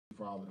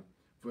Father,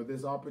 for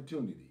this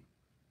opportunity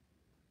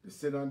to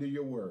sit under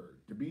your word,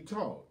 to be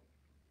taught,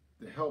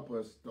 to help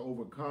us to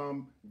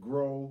overcome,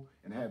 grow,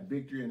 and have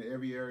victory in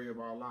every area of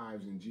our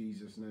lives in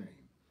Jesus' name.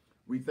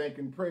 We thank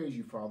and praise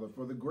you, Father,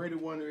 for the greater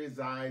one who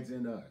resides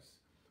in us.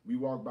 We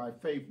walk by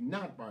faith,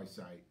 not by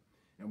sight,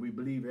 and we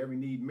believe every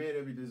need met,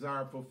 every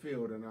desire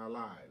fulfilled in our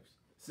lives.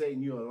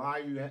 Satan, you're a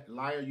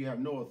liar. You have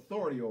no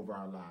authority over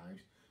our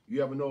lives.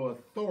 You have no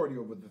authority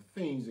over the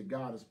things that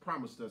God has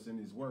promised us in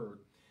his word.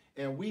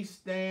 And we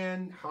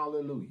stand,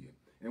 hallelujah.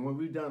 And when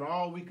we've done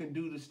all we can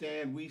do to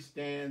stand, we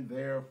stand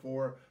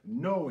therefore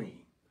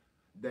knowing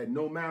that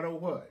no matter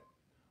what,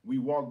 we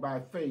walk by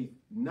faith,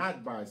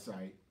 not by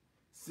sight,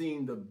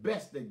 seeing the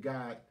best that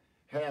God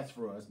has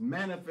for us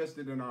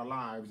manifested in our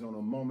lives on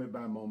a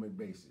moment-by-moment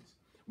basis.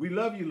 We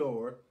love you,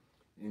 Lord.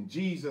 In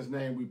Jesus'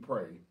 name we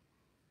pray.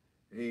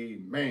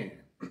 Amen.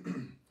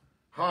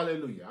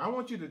 Hallelujah. I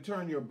want you to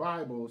turn your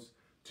Bibles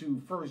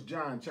to 1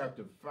 John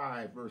chapter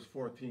 5, verse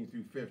 14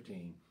 through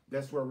 15.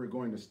 That's where we're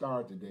going to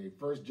start today.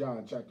 1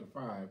 John chapter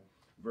 5,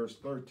 verse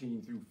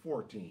 13 through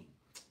 14.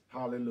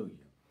 Hallelujah.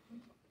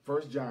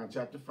 1 John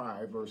chapter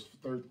 5, verse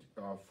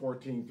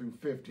 14 through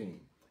 15.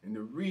 And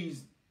it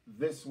reads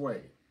this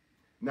way.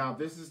 Now,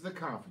 this is the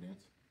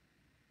confidence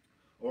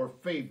or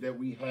faith that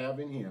we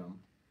have in him,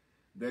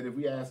 that if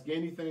we ask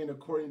anything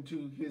according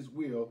to his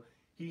will,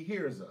 he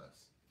hears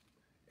us.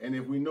 And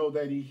if we know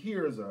that he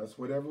hears us,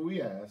 whatever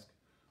we ask,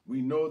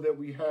 we know that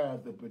we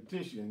have the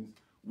petitions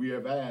we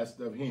have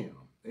asked of him.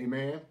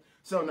 Amen.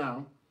 So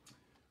now,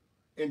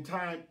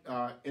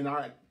 in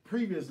our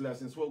previous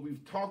lessons, what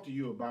we've talked to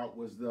you about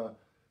was the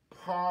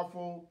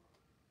powerful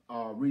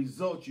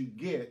results you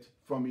get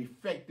from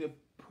effective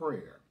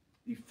prayer,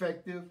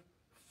 effective,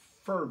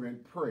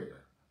 fervent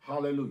prayer.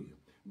 Hallelujah.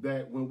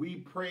 That when we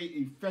pray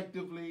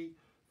effectively,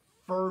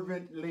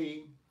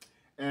 fervently,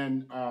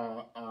 and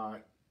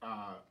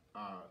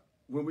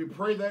when we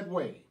pray that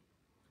way,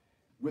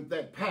 with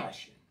that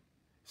passion,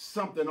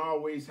 something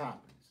always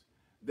happens.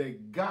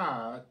 That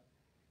God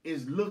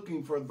is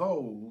looking for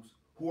those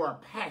who are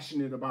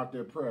passionate about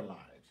their prayer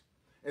lives.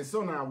 And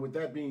so now, with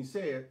that being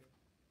said,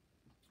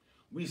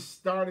 we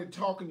started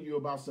talking to you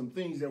about some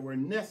things that were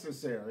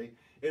necessary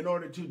in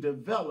order to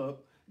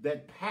develop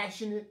that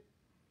passionate,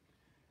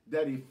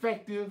 that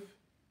effective,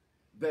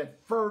 that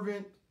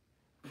fervent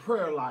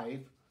prayer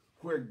life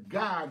where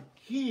God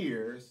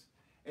hears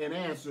and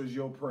answers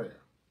your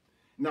prayer.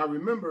 Now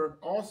remember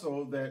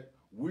also that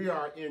we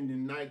are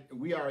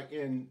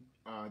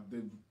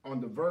on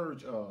the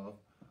verge of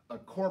a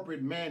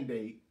corporate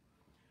mandate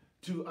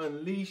to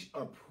unleash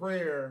a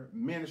prayer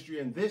ministry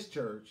in this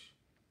church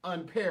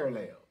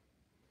unparalleled.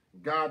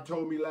 God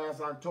told me last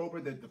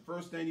October that the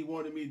first thing he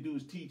wanted me to do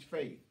is teach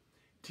faith.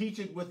 Teach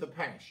it with a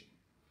passion.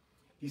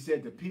 He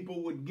said the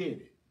people would get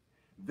it.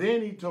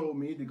 Then he told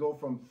me to go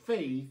from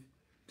faith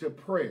to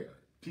prayer.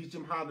 Teach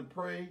them how to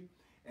pray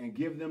and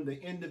give them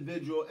the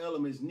individual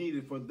elements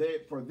needed for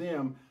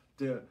them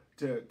to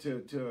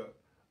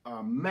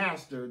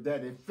master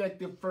that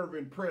effective,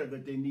 fervent prayer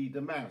that they need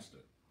to master.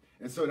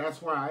 And so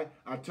that's why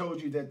I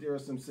told you that there are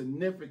some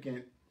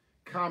significant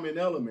common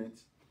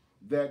elements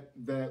that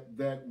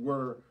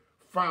were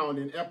found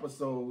in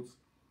episodes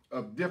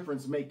of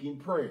difference-making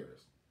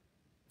prayers.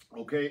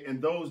 Okay,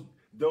 and those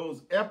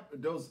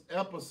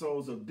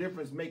episodes of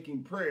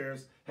difference-making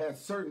prayers had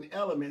certain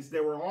elements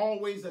that were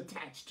always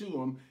attached to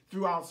them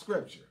throughout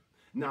Scripture.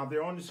 Now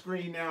they're on the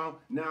screen now,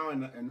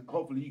 and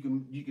hopefully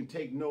you can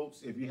take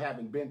notes if you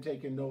haven't been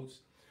taking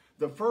notes.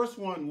 The first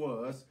one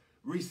was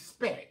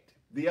respect,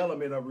 the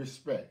element of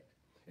respect.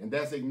 And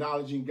that's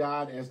acknowledging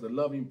God as the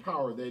loving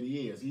power that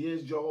he is. He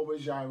is Jehovah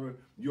Jireh,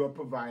 your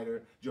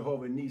provider,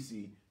 Jehovah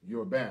Nissi,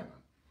 your banner.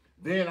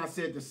 Then I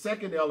said the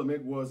second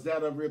element was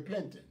that of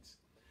repentance.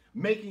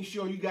 Making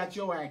sure you got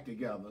your act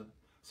together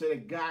so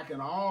that God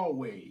can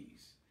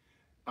always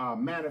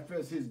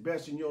manifest his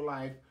best in your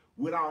life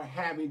without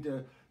having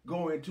to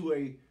go into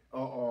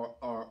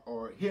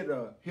or hit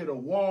a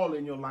wall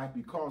in your life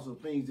because of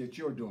things that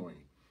you're doing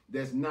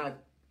that's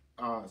not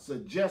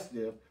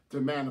suggestive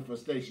to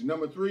manifestation.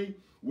 Number 3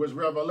 was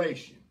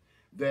revelation,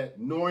 that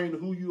knowing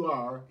who you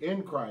are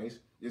in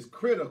Christ is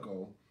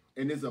critical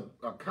and is a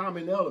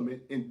common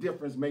element in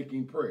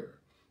difference-making prayer.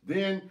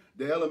 Then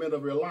the element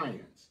of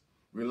reliance.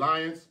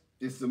 Reliance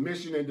is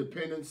submission and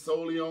dependence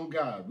solely on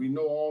God. We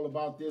know all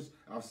about this.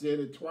 I've said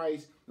it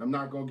twice. I'm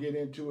not going to get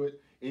into it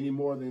any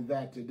more than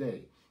that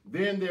today.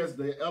 Then there's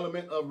the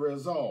element of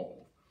resolve.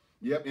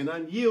 Yep, an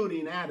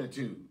unyielding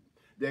attitude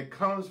that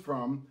comes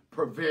from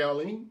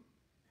prevailing,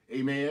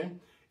 amen,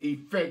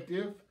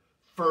 effective,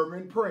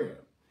 fervent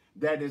prayer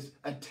that is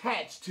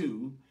attached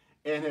to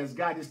and has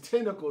got its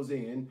tentacles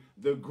in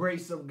the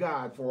grace of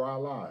God for our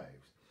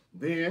lives.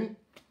 Then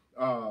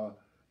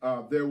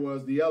there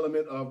was the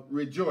element of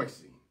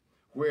rejoicing,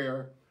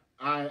 where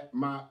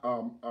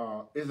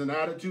is an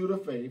attitude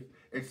of faith,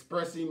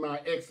 expressing my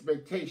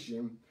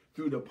expectation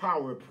through the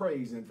power of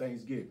praise and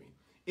thanksgiving.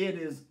 It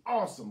is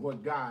awesome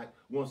what God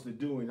wants to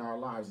do in our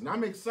lives. And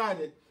I'm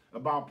excited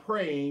about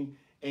praying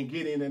and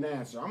getting an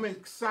answer. I'm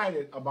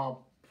excited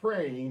about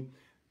praying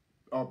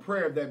or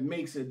prayer that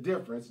makes a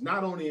difference,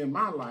 not only in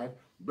my life,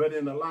 but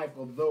in the life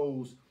of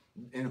those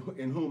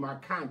in whom I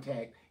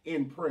contact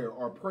in prayer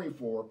or pray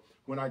for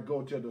when I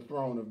go to the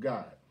throne of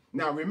God.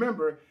 Now,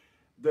 remember,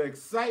 the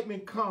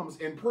excitement comes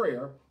in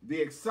prayer.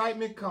 The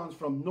excitement comes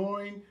from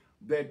knowing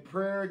that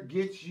prayer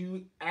gets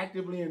you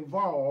actively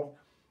involved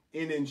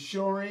in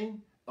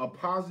ensuring a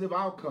positive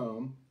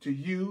outcome to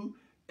you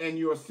and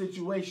your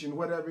situation,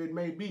 whatever it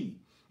may be.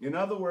 In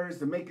other words,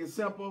 to make it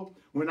simple,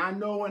 when I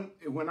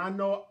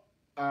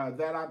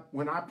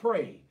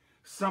pray,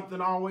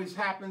 something always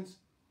happens.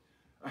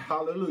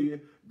 Hallelujah!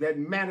 That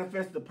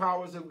manifests the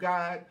powers of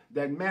God,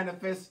 that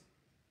manifests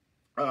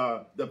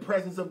the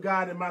presence of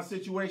God in my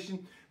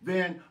situation.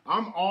 Then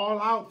I'm all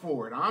out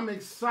for it. I'm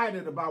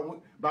excited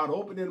about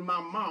opening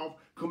my mouth,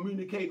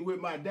 communicating with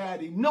my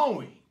daddy,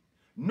 knowing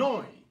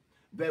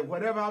that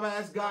whatever I've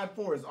asked God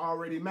for is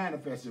already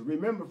manifested.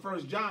 Remember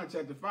 1 John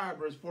chapter 5,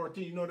 verse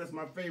 14. You know that's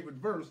my favorite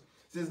verse.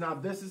 It says, now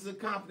this is the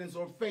confidence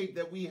or faith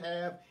that we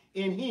have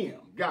in him,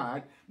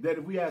 God, that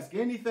if we ask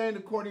anything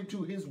according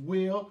to his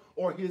will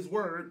or his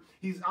word,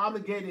 he's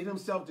obligated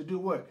himself to do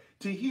what?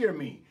 To hear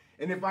me.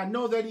 And if I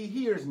know that he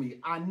hears me,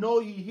 I know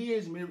he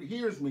hears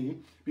me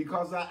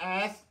because I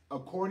asked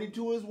according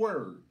to his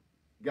word.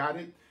 Got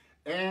it?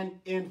 And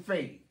in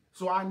faith.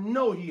 So I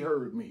know he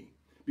heard me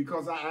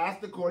because I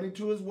asked according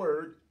to his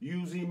word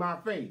using my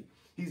faith.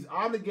 He's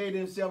obligated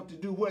himself to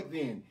do what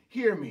then?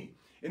 Hear me.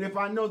 And if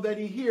I know that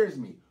he hears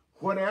me,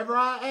 whatever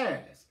I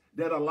ask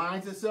that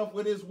aligns itself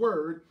with his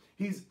word,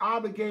 he's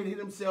obligated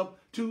himself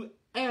to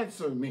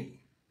answer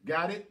me.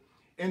 Got it?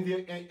 And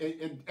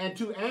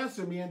to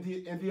answer me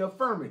in the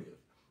affirmative.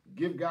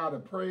 Give God a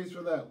praise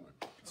for that one.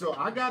 So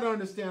I got to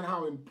understand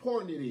how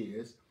important it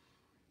is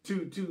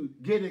to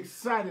get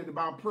excited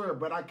about prayer.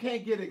 But I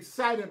can't get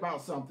excited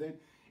about something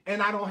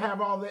and I don't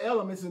have all the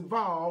elements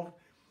involved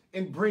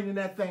in bringing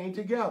that thing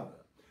together.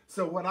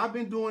 So what I've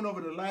been doing over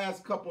the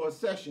last couple of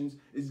sessions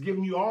is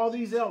giving you all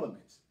these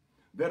elements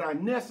that are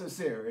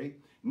necessary,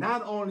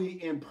 not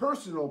only in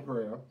personal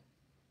prayer,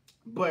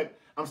 but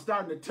I'm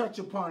starting to touch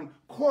upon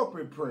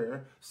corporate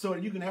prayer so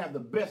that you can have the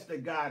best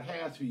that God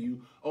has for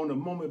you on a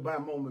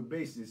moment-by-moment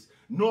basis,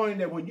 knowing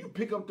that when you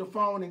pick up the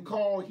phone and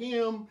call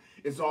him,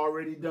 it's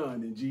already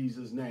done in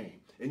Jesus'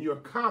 name. And you're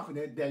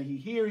confident that he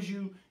hears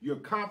you, you're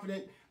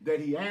confident that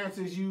he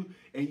answers you,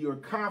 and you're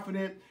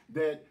confident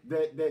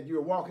that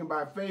you're walking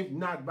by faith,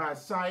 not by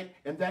sight,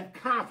 and that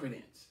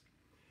confidence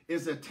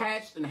is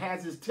attached and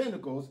has its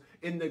tentacles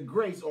in the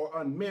grace or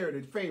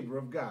unmerited favor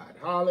of God.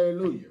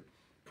 Hallelujah.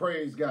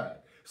 Praise God.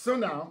 So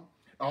now,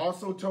 I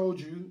also told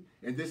you,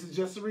 and this is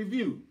just a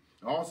review,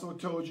 I also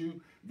told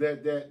you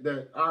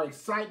that our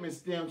excitement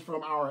stems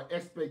from our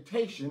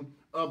expectation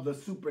of the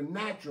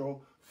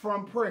supernatural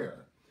from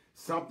prayer.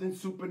 Something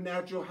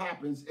supernatural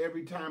happens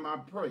every time I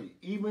pray.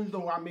 Even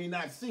though I may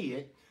not see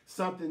it,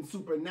 something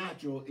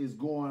supernatural is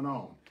going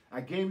on.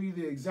 I gave you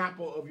the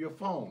example of your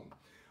phone.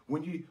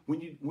 When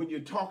you're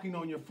talking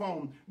on your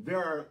phone, there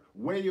are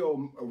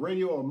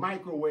radio or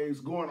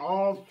microwaves going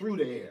all through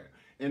the air.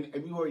 And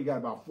you got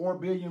about 4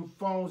 billion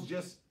phones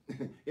just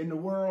in the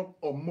world,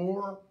 or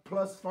more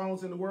plus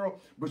phones in the world,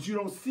 but you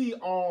don't see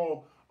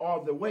all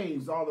the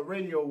waves, all the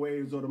radio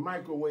waves or the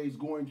microwaves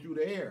going through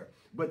the air,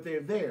 but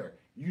they're there.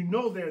 You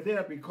know they're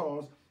there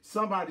because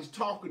somebody's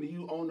talking to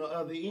you on the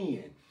other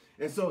end.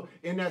 And so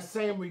in that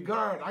same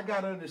regard, I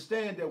got to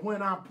understand that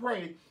when I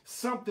pray,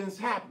 something's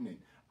happening.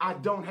 I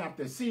don't have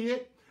to see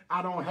it.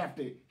 I don't have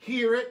to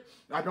hear it.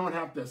 I don't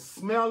have to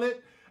smell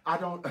it. I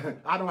don't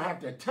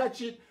have to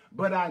touch it.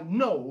 But I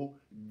know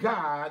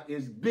God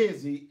is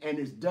busy and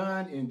it's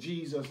done in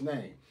Jesus'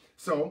 name.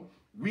 So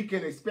we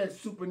can expect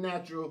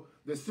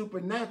the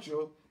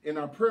supernatural in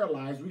our prayer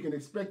lives. We can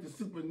expect the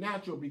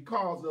supernatural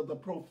because of the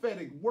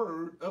prophetic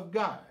word of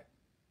God.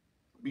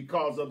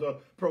 Because of the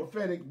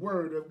prophetic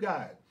word of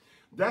God.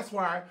 That's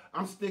why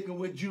I'm sticking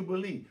with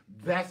Jubilee.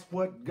 That's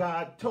what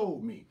God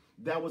told me.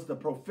 That was the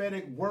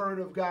prophetic word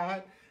of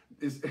God.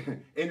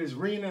 And it's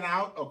ringing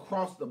out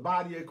across the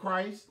body of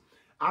Christ.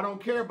 I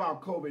don't care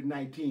about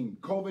COVID-19.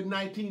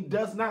 COVID-19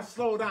 does not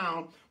slow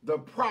down the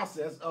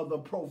process of the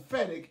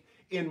prophetic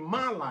in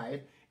my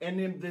life and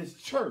in this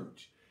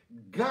church.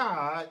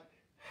 God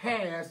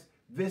has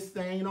this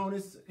thing on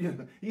his,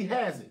 he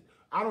has it.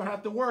 I don't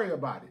have to worry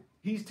about it.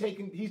 He's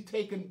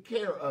taken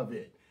care of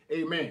it.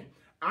 Amen.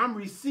 I'm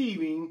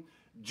receiving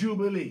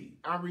Jubilee.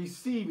 I'm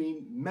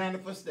receiving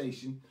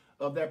manifestation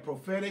of that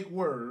prophetic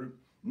word,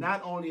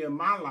 not only in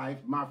my life,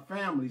 my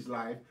family's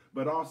life,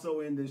 but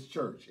also in this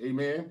church.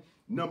 Amen.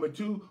 Number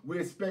 2, we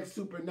expect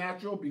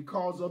supernatural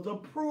because of the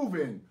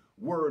proven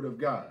word of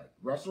God.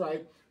 That's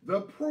right.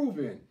 The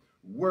proven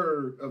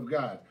word of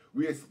God.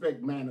 We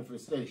expect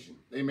manifestation.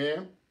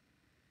 Amen.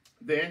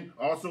 Then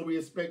also we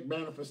expect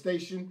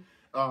manifestation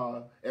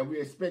and we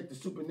expect the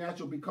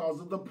supernatural because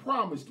of the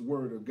promised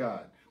word of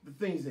God. The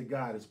things that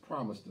God has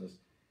promised us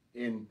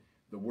in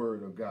the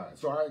word of God.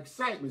 So our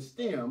excitement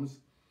stems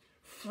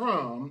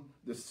from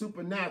the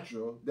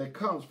supernatural that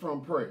comes from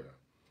prayer.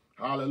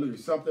 Hallelujah.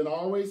 Something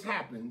always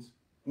happens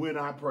when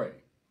I pray.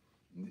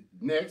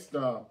 Next,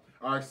 our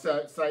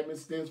excitement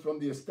stems from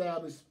the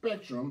established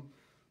spectrum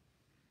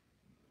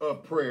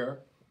of prayer.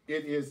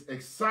 It is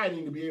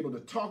exciting to be able to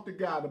talk to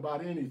God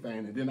about anything.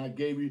 And then I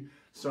gave you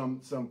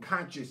some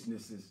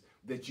consciousnesses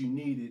that you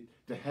needed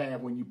to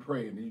have when you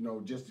prayed. And, you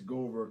know, just to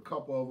go over a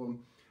couple of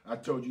them, I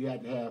told you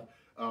had to have,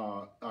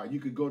 you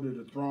could go to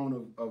the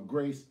throne of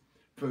grace,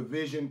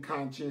 provision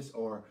conscious,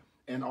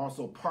 and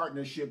also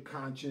partnership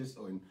conscious,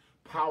 or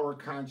power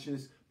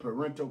conscious,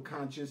 parental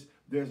conscious.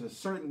 There's a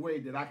certain way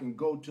that I can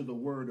go to the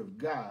Word of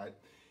God,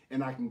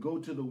 and I can go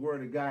to the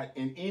Word of God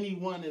in any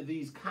one of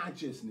these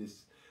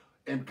consciousness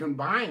and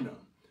combine them.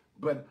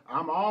 But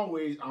I'm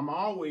always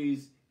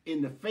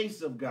in the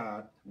face of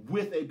God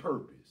with a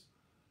purpose,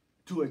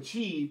 to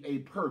achieve a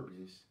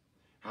purpose.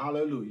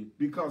 Hallelujah.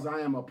 Because I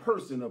am a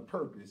person of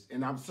purpose,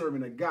 and I'm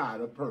serving a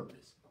God of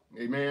purpose.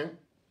 Amen.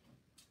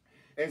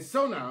 And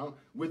so now,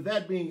 with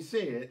that being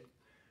said,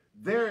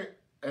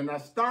 and I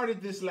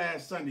started this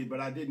last Sunday, but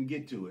I didn't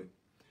get to it.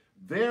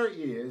 There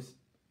is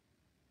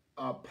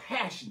a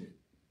passionate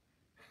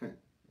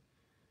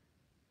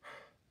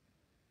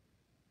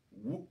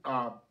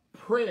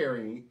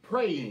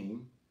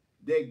praying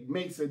that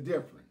makes a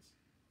difference.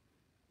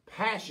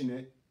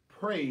 Passionate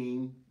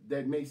praying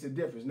that makes a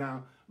difference.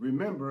 Now,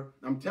 remember,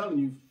 I'm telling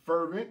you,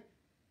 fervent,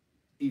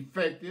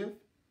 effective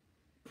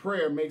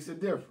prayer makes a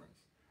difference.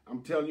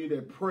 I'm telling you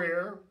that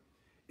prayer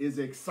is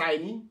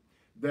exciting,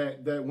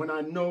 that when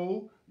I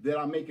know that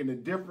I'm making a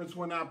difference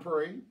when I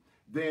pray,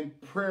 then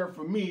prayer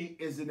for me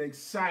is an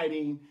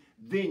exciting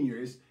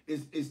vineyard.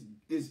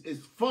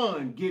 It's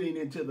fun getting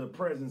into the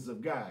presence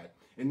of God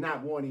and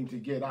not wanting to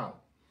get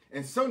out.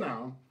 And so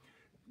now,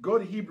 go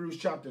to Hebrews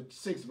chapter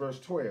 6, verse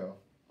 12,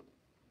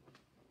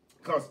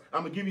 because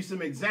I'm going to give you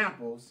some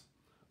examples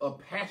of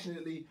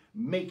passionately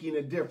making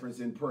a difference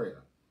in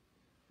prayer.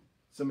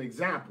 Some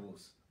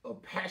examples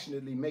of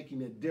passionately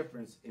making a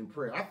difference in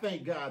prayer. I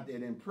thank God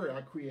that in prayer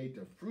I create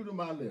the fruit of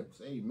my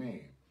lips.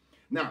 Amen.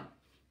 Now,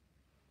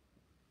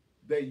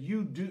 that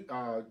you do,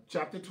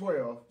 chapter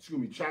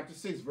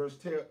 6, verse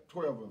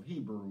 12 of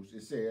Hebrews,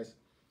 it says,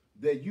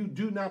 that you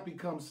do not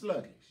become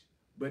sluggish,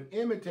 but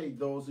imitate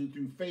those who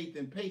through faith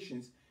and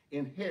patience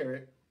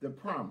inherit the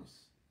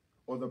promise,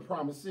 or the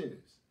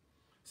promises.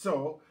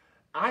 So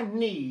I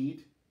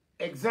need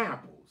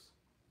examples,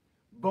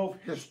 both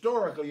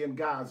historically in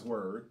God's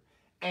word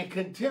and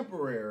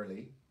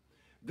contemporarily,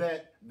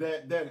 that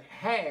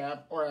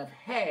have or have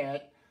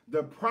had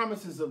the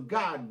promises of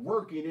God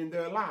working in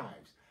their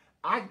lives.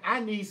 I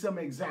need some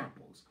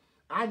examples.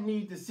 I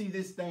need to see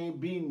this thing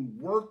being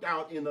worked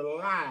out in the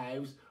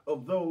lives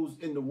of those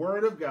in the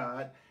Word of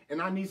God,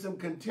 and I need some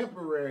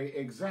contemporary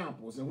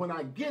examples. And when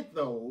I get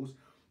those,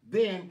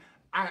 then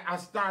I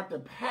start to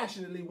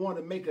passionately want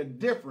to make a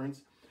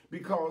difference,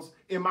 because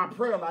in my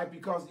prayer life,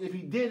 because if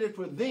he did it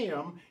for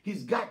them,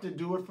 he's got to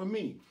do it for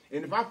me.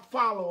 And if I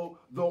follow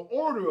the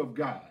order of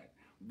God,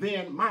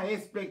 then my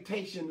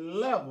expectation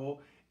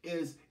level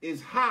is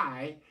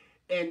high,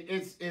 and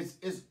it's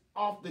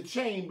off the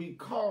chain,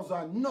 because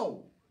I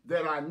know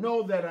that I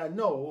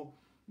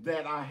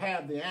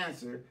have the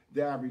answer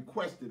that I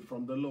requested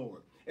from the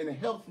Lord. And it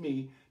helps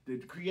me to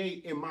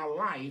create in my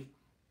life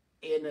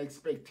an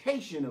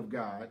expectation of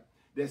God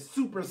that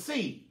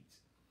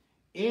supersedes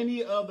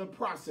any other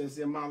process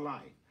in my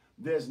life.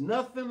 There's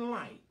nothing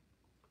like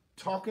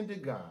talking to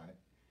God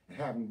and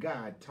having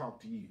God talk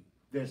to you.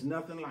 There's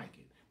nothing like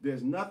it.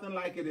 There's nothing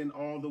like it in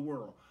all the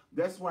world.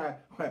 That's why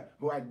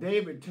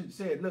David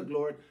said, look,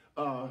 Lord,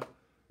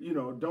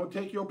 don't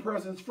take your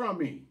presence from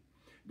me.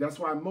 That's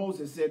why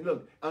Moses said,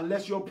 look,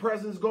 unless your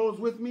presence goes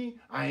with me,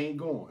 I ain't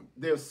going.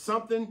 There's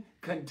something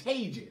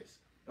contagious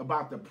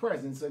about the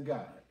presence of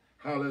God.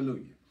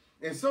 Hallelujah.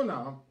 And so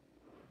now,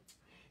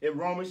 in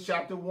Romans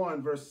chapter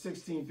 1, verse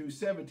 16 through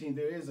 17,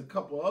 there is a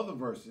couple other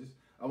verses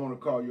I want to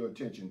call your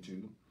attention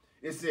to.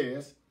 It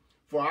says,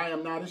 for I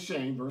am not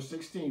ashamed, verse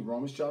 16,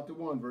 Romans chapter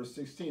 1, verse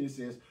 16, it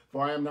says,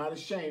 for I am not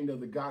ashamed of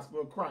the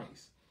gospel of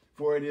Christ,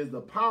 for it is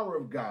the power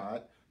of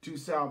God to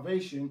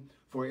salvation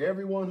for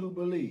everyone who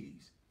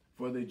believes,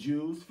 for the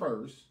Jews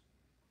first,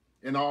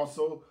 and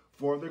also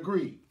for the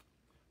Greek.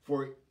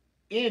 For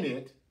in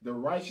it, the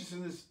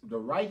righteousness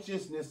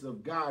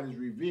of God is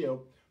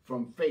revealed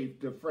from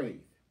faith to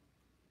faith.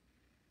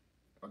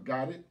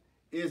 Got it?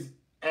 Is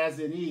as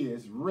it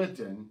is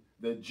written,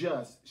 the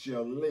just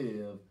shall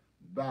live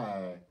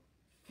by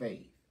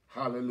faith.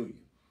 Hallelujah.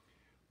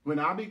 When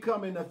I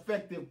become an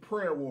effective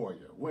prayer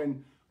warrior,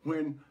 when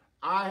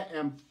I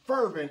am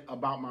fervent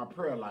about my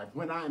prayer life,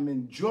 when I'm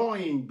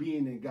enjoying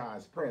being in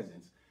God's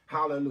presence,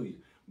 hallelujah,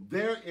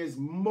 there is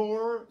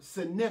more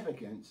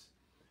significance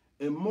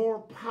and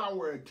more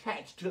power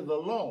attached to the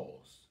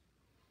laws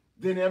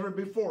than ever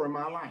before in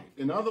my life.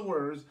 In other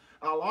words,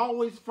 I'll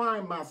always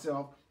find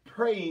myself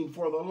praying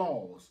for the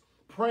lost,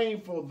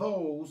 praying for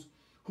those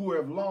who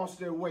have lost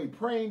their way,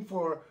 praying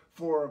for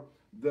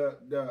the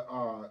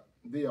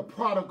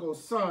prodigal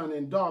son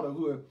and daughter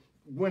who have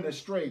went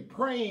astray,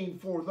 praying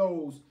for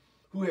those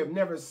who have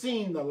never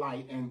seen the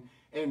light, and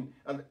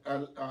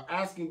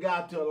asking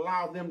God to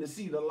allow them to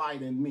see the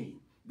light in me.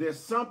 There's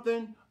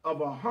something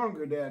of a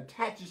hunger that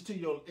attaches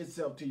to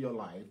itself to your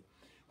life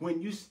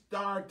when you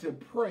start to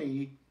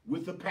pray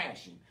with a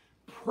passion,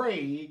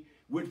 pray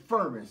with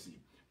fervency,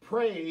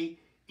 pray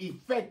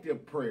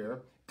effective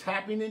prayer,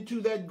 tapping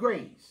into that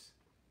grace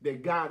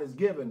that God has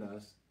given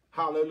us,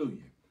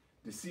 hallelujah,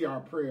 to see our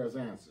prayers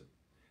answered.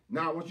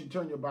 Now I want you to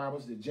turn your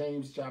Bibles to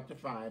James chapter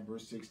 5,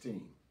 verse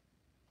 16.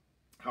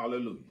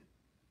 Hallelujah.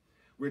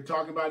 We're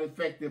talking about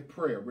effective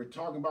prayer. We're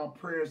talking about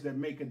prayers that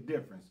make a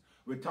difference.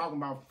 We're talking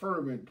about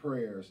fervent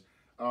prayers,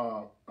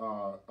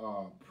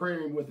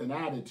 praying with an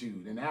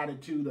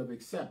attitude of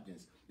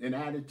acceptance, an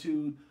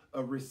attitude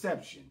of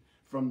reception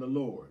from the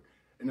Lord,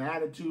 an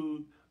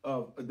attitude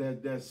of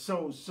that's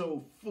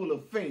so full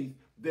of faith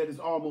that is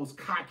almost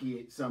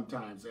cocky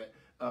sometimes,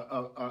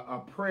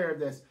 a prayer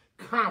that's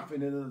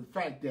confident of the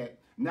fact that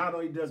not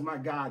only does my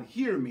God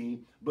hear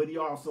me, but he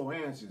also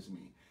answers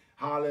me.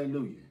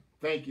 Hallelujah.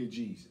 Thank you,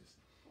 Jesus.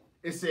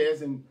 It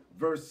says in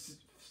verse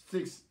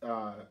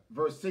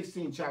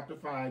 16, chapter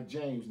 5,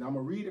 James. Now I'm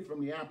going to read it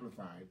from the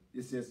Amplified.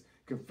 It says,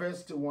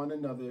 confess to one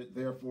another,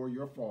 therefore,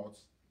 your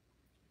faults,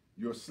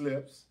 your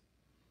slips,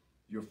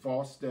 your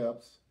false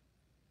steps,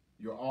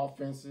 your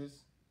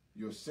offenses,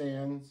 your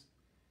sins,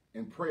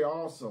 and pray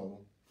also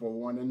for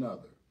one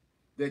another,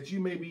 that you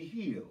may be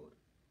healed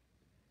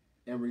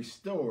and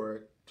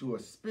restored to a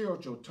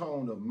spiritual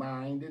tone of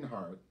mind and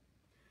heart,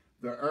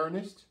 the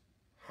earnest,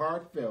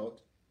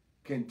 heartfelt,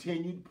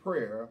 continued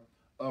prayer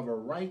of a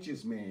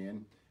righteous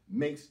man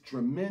makes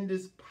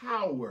tremendous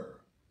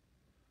power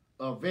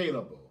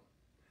available,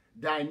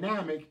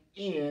 dynamic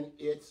in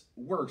its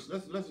works.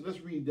 Let's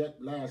read that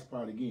last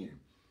part again.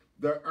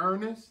 The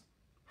earnest,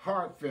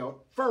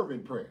 heartfelt,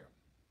 fervent prayer,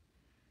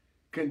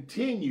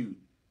 continued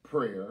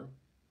prayer,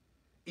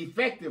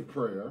 effective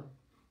prayer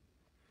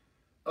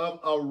of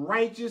a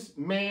righteous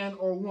man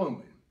or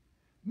woman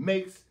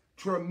makes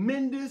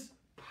tremendous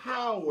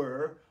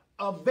power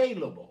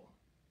available,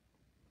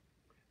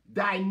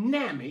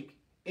 dynamic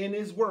in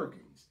its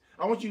workings.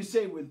 I want you to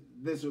say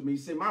this with me.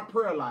 Say, my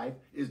prayer life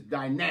is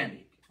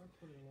dynamic.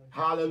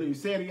 Hallelujah.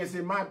 Say it again. Say,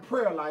 my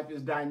prayer life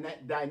is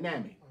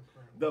dynamic.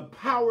 The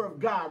power of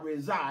God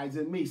resides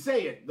in me.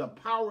 Say it. The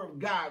power of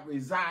God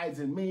resides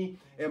in me,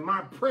 and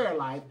my prayer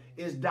life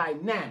is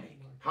dynamic.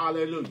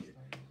 Hallelujah.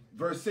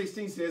 Verse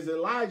 16 says,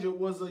 Elijah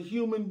was a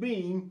human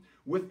being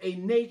with a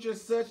nature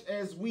such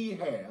as we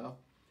have,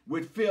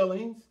 with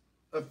feelings,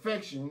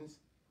 affections,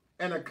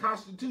 and a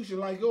constitution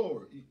like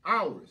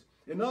ours.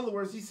 In other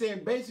words, he's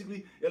saying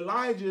basically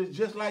Elijah is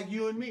just like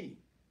you and me,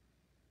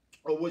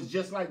 or was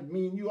just like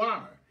me and you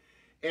are.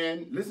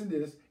 And listen to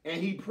this,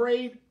 and he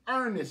prayed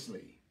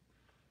earnestly,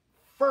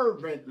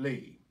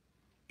 fervently,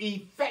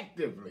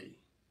 effectively,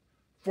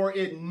 for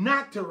it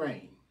not to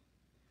rain.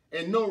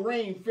 And no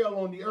rain fell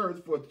on the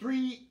earth for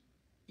 3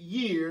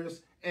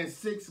 years and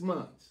 6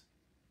 months.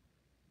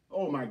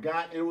 Oh my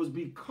God, and it was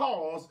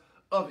because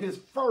of his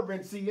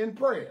fervency in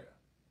prayer.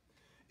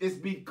 It's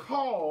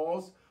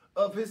because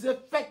of his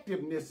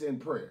effectiveness in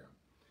prayer.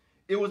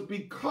 It was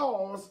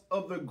because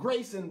of the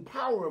grace and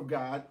power of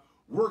God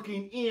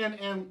working in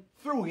and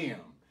through him.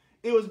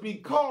 It was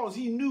because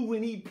he knew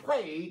when he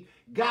prayed,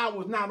 God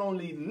was not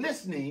only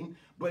listening,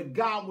 but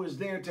God was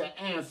there to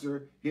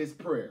answer his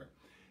prayer.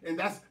 And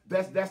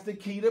that's the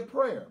key to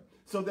prayer.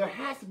 So there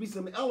has to be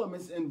some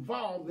elements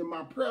involved in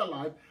my prayer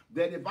life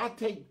that if I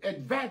take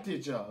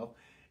advantage of,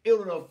 it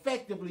will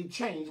effectively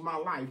change my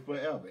life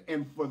forever.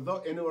 And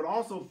it would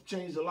also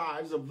change the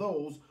lives of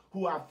those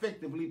who I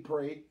effectively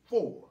pray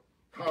for.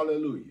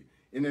 Hallelujah.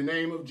 In the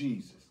name of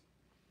Jesus.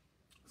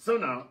 So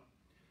now,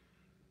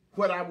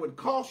 what I would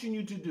caution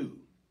you to do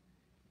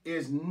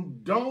is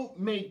don't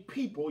make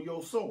people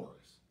your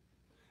source.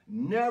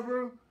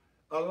 Never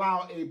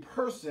allow a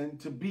person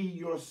to be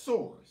your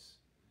source.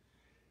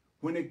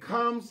 When it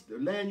comes to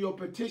laying your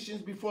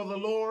petitions before the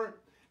Lord,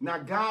 now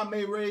God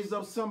may raise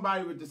up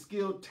somebody with the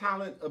skill,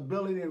 talent,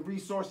 ability, and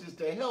resources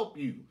to help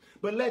you.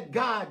 But let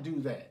God do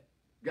that.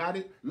 Got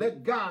it?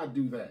 Let God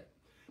do that.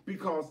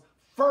 Because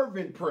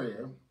fervent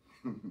prayer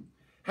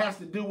has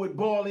to do with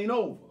boiling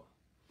over.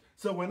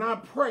 So when I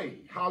pray,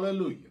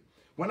 hallelujah,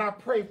 when I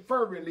pray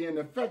fervently and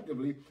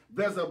effectively,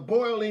 there's a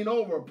boiling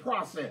over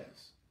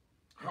process.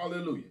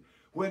 Hallelujah.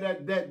 Where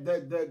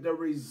the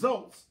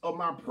results of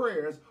my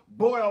prayers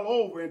boil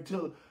over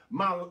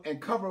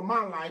and cover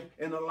my life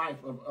and the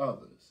life of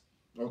others.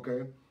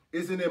 Okay?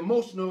 It's an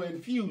emotional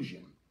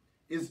infusion.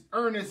 It's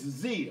earnest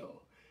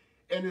zeal.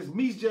 And it's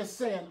me just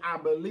saying, I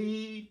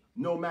believe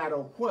no matter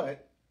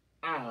what,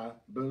 I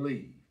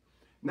believe.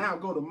 Now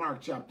go to Mark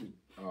chapter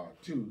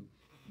 2.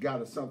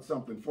 Got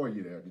something for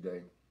you there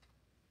today.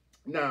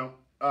 Now,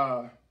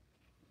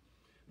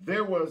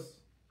 there was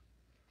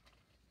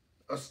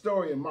a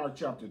story in Mark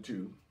chapter 2.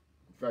 In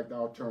fact,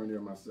 I'll turn there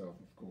myself,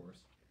 of course.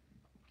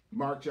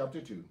 Mark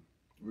chapter 2.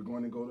 We're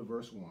going to go to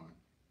verse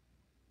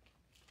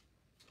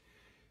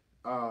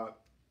 1.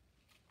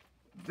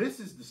 This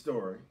is the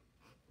story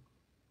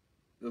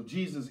of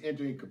Jesus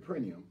entering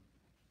Capernaum,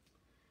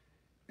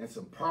 and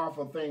some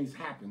powerful things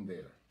happened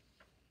there.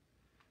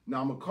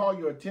 Now, I'm going to call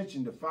your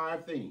attention to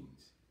 5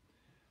 things.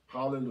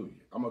 Hallelujah.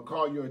 I'm going to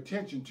call your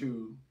attention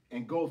to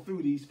and go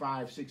through these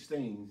 5, 6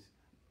 things.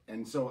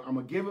 And so I'm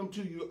going to give them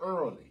to you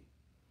early.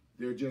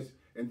 They're just,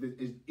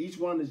 and each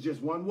one is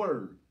just one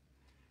word.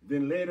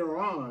 Then later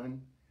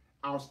on,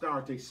 I'll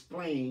start to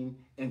explain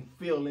and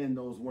fill in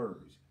those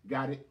words.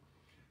 Got it?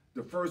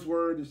 The first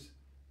word is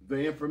the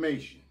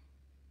information.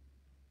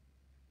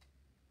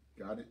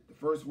 Got it? The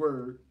first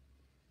word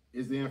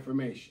is the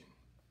information.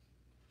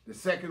 The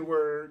second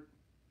word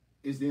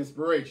is the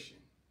inspiration.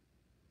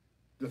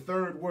 The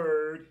third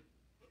word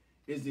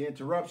is the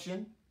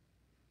interruption.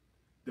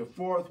 The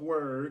fourth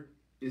word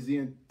is the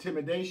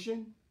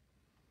intimidation.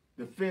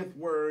 The fifth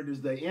word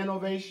is the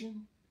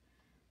innovation.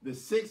 The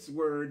sixth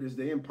word is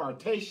the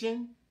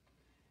impartation.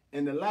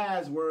 And the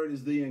last word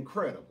is the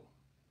incredible.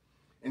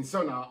 And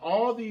so now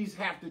all these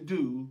have to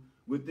do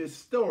with this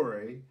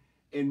story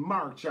in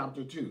Mark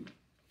chapter 2.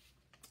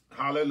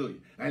 Hallelujah.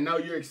 I know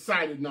you're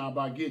excited now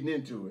about getting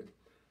into it.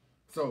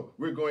 So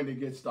we're going to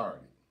get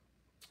started.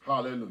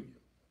 Hallelujah.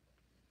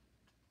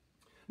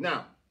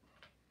 Now,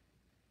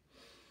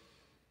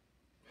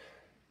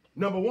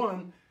 number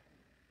one,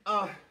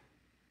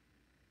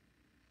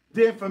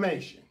 the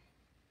information.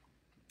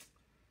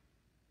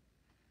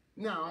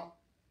 Now,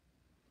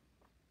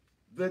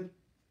 the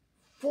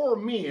 4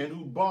 men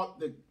who brought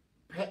the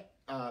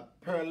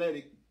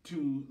paralytic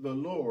to the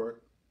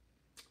Lord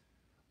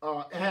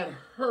had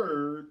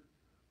heard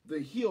the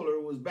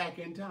healer was back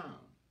in town.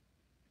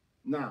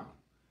 Now,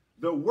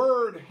 the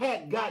word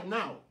had gotten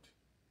out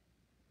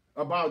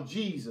about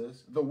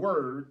Jesus, the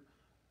word,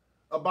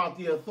 about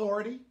the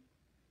authority,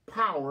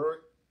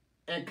 power,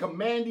 and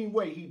commanding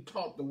way he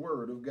taught the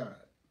word of God.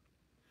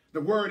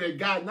 The word had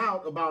gotten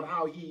out about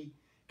how he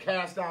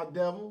cast out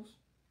devils,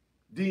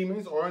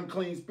 demons, or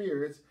unclean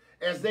spirits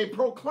as they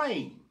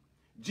proclaim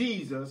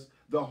Jesus,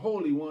 the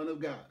Holy One of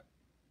God.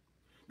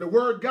 The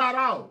word got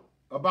out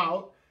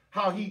about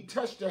how he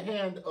touched the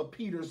hand of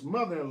Peter's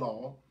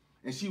mother-in-law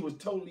and she was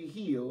totally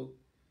healed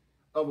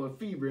of a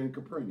fever in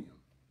Capernaum.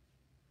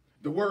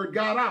 The word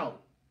got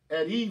out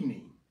at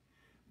evening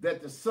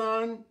that the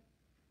sun,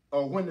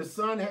 or when the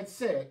sun had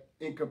set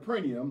in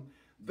Capernaum,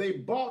 they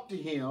brought to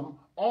him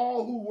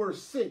all who were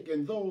sick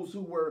and those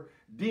who were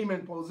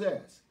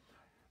demon-possessed.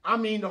 I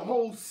mean, the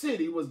whole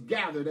city was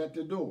gathered at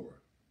the door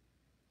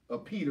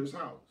of Peter's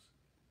house.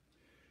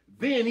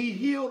 Then he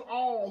healed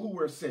all who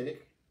were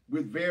sick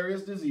with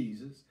various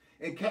diseases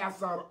and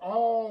cast out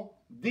all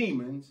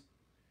demons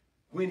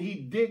when he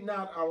did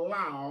not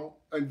allow,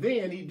 and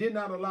then he did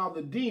not allow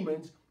the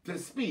demons to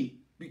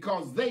speak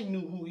because they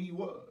knew who he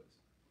was.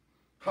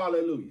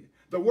 Hallelujah.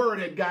 The word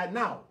had gotten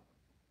out.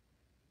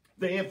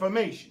 The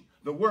information,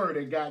 the word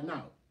had gotten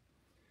out.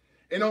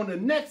 And on the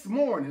next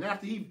morning,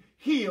 after he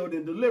healed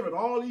and delivered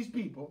all these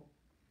people,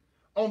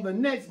 on the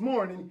next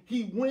morning,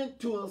 he went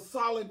to a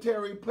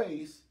solitary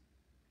place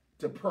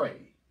to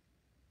pray.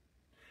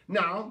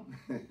 Now,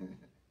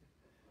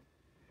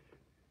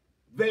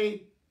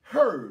 they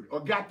heard or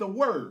got the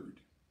word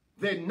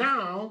that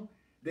now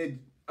that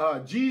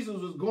Jesus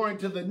was going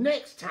to the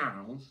next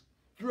towns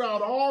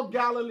throughout all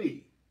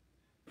Galilee,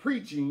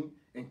 preaching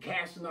and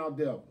casting out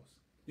devils.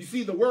 You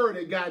see, the word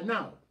had gotten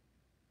out.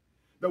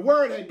 The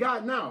word had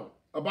gotten out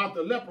about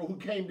the leper who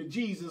came to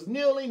Jesus,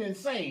 kneeling and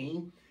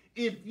saying,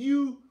 if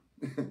you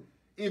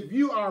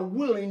are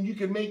willing, you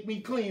can make me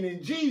clean.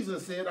 And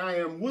Jesus said, I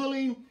am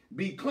willing,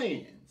 be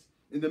cleansed.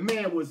 And the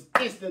man was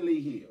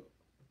instantly healed.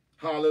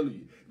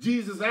 Hallelujah.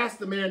 Jesus asked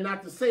the man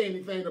not to say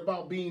anything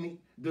about being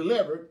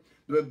delivered,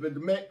 but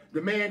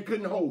the man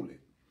couldn't hold it.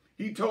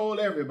 He told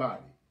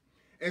everybody.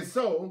 And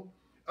so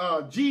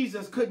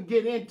Jesus couldn't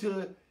get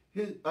into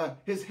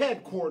his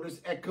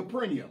headquarters at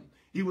Capernaum.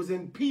 He was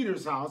in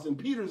Peter's house, and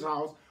Peter's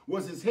house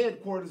was his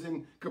headquarters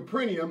in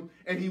Capernaum,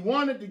 and he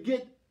wanted to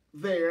get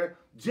there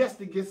just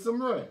to get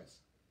some rest.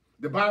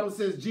 The Bible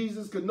says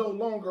Jesus could no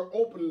longer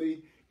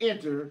openly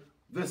enter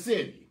the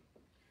city,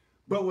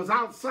 but was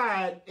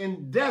outside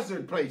in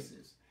desert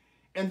places,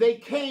 and they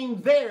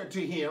came there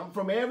to him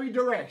from every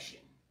direction.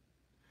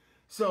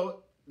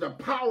 So the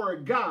power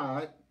of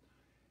God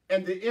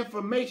and the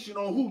information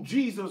on who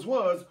Jesus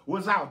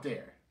was out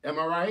there. Am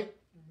I right?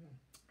 Mm-hmm.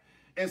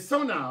 And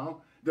so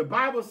now, the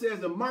Bible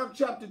says in Mark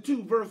chapter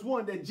 2, verse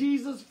 1, that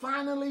Jesus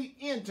finally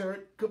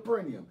entered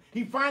Capernaum.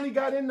 He finally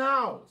got in the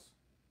house.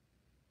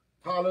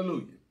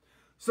 Hallelujah.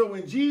 So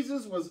when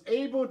Jesus was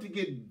able to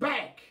get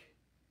back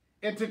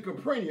into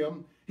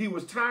Capernaum, he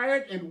was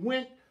tired and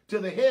went to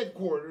the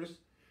headquarters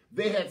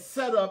they had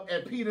set up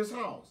at Peter's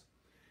house.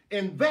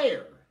 And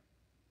there,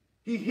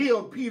 he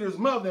healed Peter's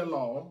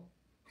mother-in-law.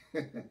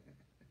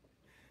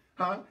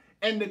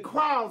 And the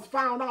crowds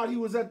found out he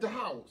was at the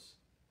house.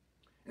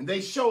 And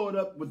they showed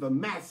up with a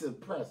massive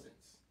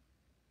presence.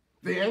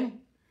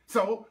 Then,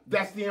 so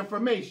that's the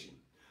information.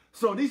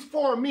 So these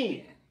 4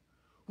 men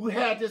who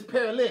had this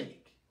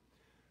paralytic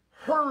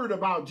heard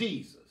about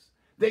Jesus.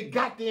 They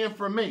got the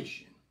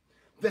information.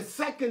 The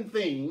second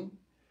thing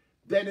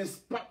that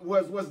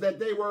was that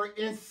they were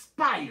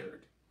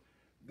inspired.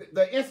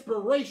 The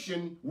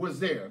inspiration was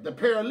there. The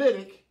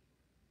paralytic,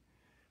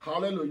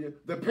 hallelujah,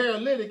 the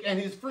paralytic and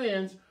his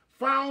friends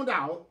found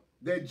out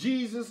that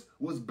Jesus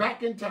was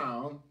back in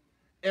town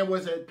and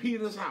was at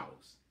Peter's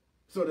house.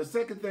 So the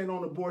second thing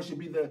on the board should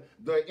be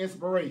the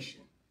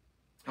inspiration.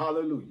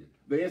 Hallelujah.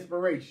 The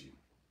inspiration.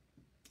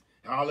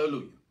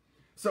 Hallelujah.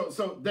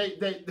 So they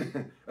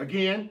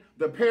again,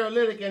 the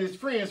paralytic and his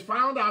friends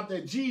found out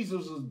that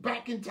Jesus was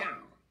back in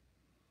town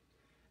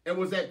and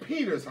was at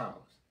Peter's house.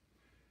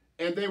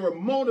 And they were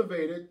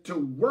motivated to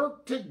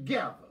work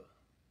together.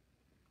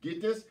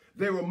 Get this?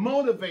 They were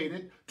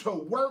motivated to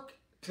work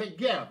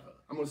together.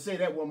 I'm going to say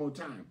that one more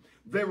time.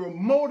 They were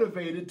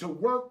motivated to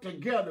work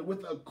together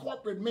with a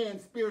corporate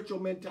man's spiritual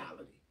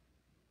mentality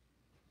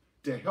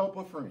to help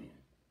a friend.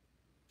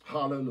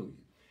 Hallelujah.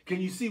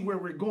 Can you see where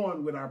we're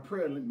going with our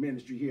prayer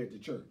ministry here at the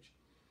church?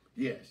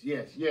 Yes,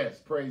 yes, yes.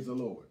 Praise the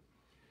Lord.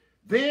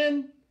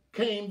 Then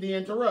came the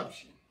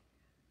interruption.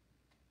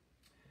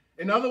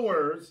 In other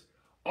words,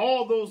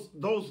 all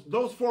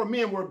those four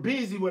men were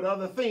busy with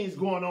other things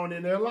going on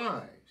in their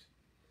lives.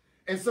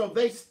 And so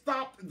they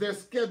stopped their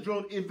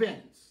scheduled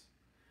events.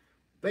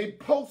 They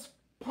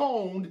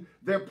postponed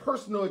their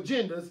personal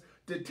agendas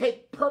to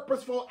take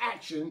purposeful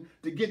action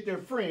to get their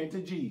friend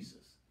to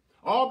Jesus.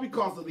 All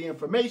because of the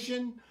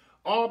information,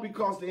 all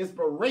because the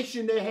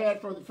inspiration they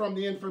had from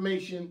the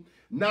information.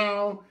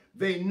 Now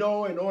they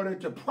know in order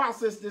to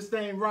process this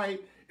thing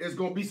right, there's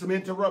going to be some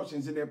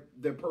interruptions in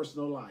their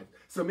personal life.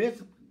 Some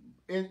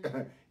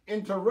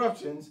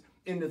interruptions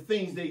in the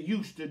things they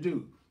used to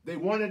do. They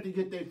wanted to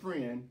get their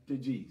friend to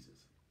Jesus.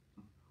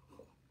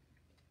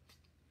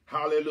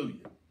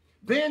 Hallelujah.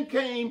 Then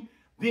came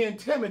the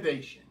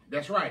intimidation.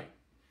 That's right.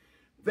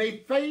 They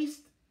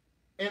faced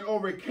and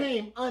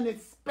overcame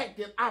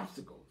unexpected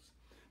obstacles.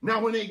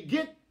 Now, when they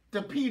get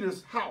to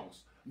Peter's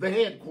house, the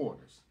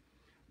headquarters,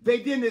 they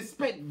didn't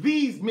expect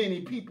these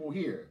many people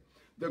here.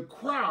 The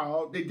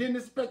crowd, they didn't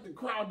expect the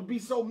crowd to be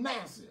so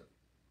massive.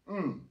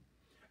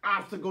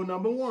 Obstacle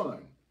number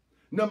one.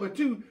 Number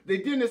two, they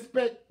didn't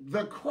expect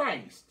the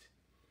Christ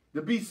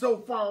to be so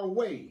far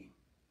away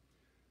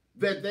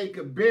that they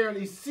could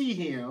barely see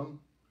him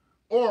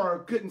or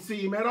couldn't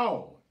see him at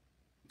all.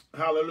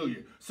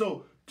 Hallelujah.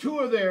 So two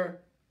of their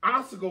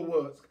obstacles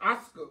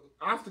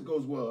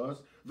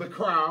was the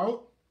crowd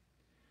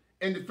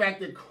and the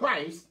fact that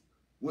Christ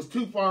was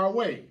too far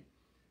away,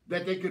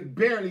 that they could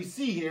barely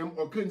see him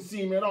or couldn't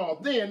see him at all.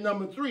 Then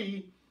number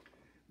three,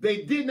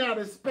 they did not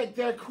expect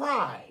their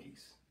cries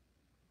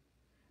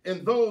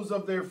and those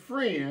of their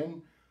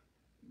friend,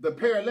 the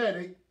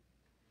paralytic,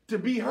 to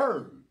be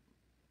heard.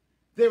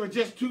 They were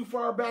just too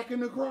far back in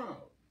the crowd.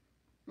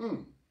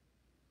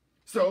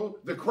 So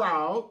the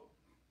crowd,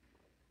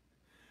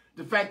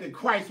 the fact that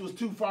Christ was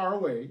too far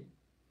away,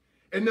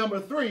 and number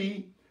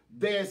three,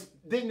 they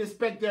didn't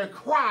expect their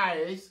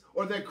cries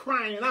or their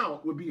crying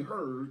out would be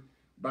heard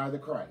by the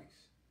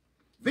Christ.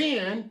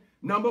 Then,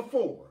 number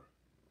four,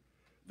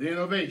 the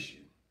innovation.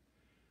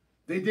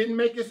 They didn't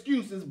make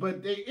excuses,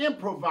 but they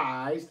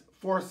improvised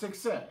for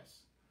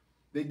success.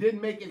 They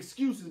didn't make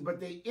excuses, but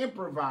they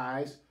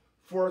improvised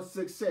for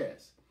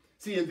success.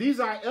 See, and these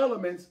are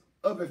elements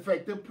of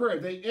effective prayer.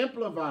 They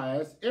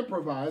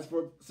improvise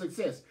for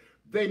success.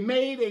 They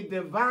made a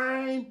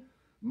divine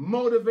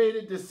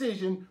motivated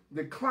decision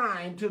to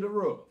climb to the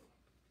roof.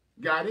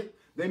 Got it?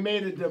 They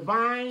made a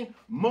divine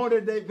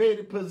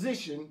motivated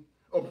decision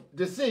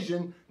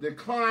to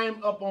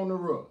climb up on the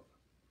roof.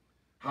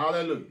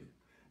 Hallelujah.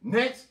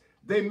 Next,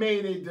 they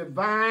made a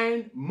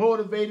divine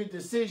motivated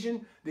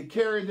decision to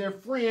carry their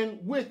friend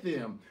with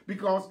them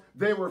because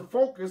they were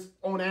focused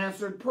on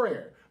answered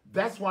prayer.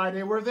 That's why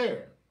they were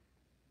there,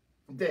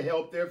 to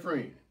help their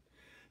friend.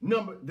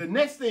 The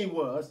next thing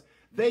was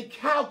they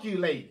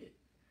calculated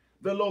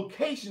the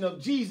location of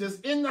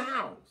Jesus in the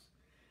house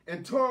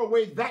and tore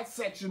away that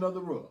section of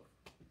the roof.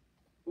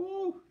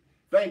 Ooh,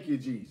 thank you,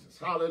 Jesus.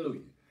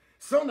 Hallelujah.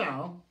 So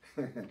now,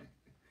 in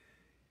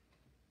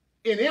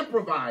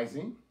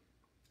improvising,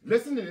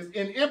 listen to this,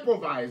 in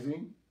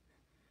improvising,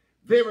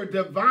 they were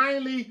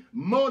divinely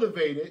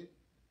motivated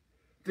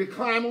to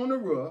climb on the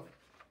roof.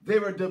 They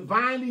were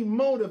divinely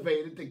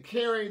motivated to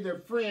carry their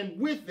friend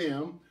with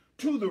them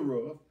to the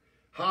roof.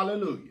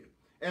 Hallelujah.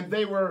 And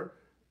they were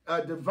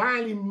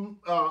divinely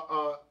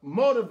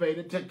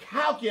motivated to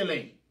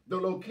calculate the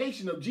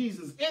location of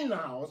Jesus in the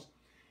house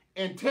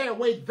and tear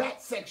away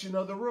that section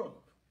of the roof.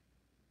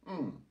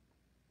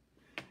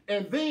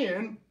 And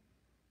then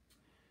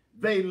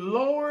they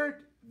lowered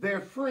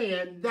their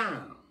friend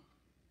down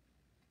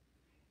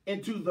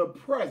into the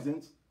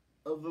presence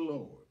of the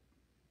Lord.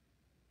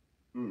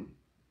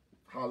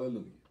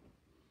 Hallelujah.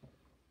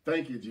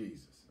 Thank you,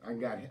 Jesus. I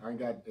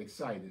got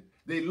excited.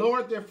 They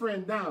lowered their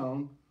friend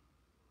down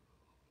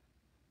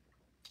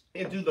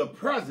into the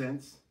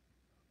presence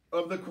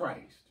of the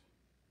Christ.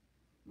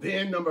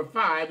 Then number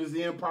 5 is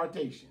the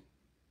impartation.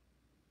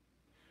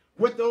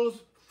 What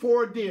those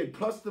 4 did,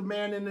 plus the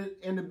man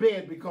in the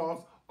bed,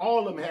 because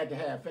all of them had to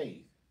have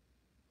faith.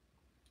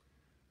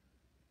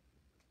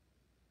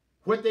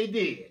 What they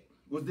did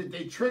was that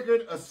they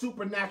triggered a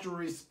supernatural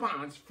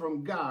response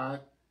from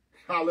God,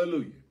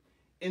 hallelujah,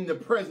 in the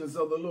presence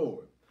of the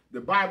Lord.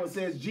 The Bible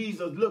says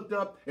Jesus looked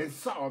up and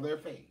saw their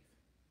faith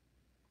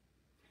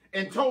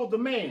and told the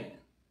man,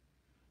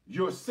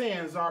 your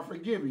sins are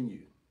forgiven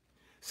you.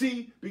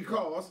 See,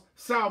 because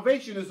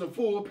salvation is a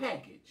full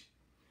package.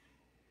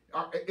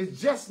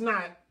 It's just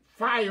not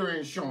fire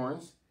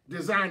insurance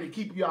designed to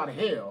keep you out of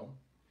hell,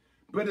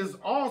 but it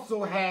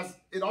also has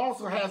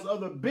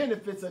other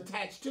benefits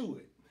attached to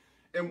it.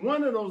 And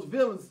one of those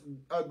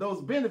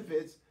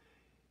benefits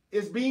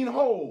is being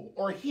whole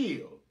or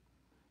healed.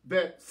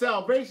 That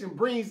salvation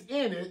brings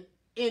in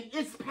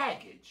its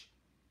package,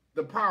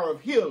 the power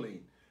of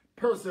healing,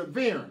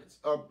 perseverance,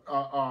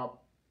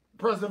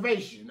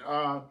 preservation,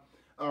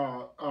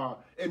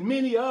 and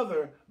many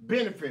other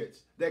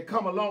benefits that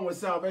come along with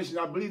salvation.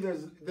 I believe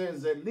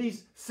there's at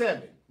least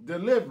 7.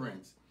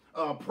 Deliverance,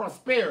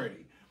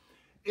 prosperity.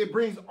 It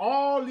brings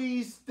all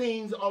these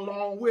things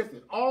along with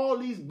it. All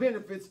these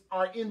benefits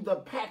are in the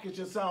package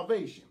of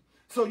salvation.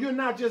 So you're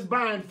not just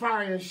buying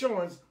fire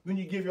insurance when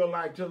you give your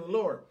life to the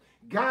Lord.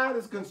 God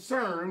is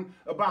concerned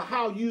about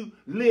how you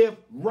live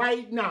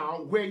right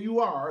now where you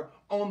are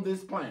on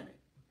this planet.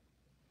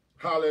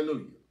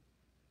 Hallelujah.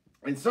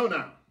 And so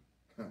now,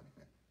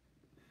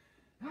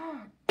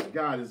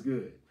 God is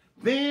good.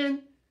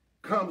 Then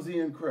comes the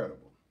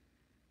incredible.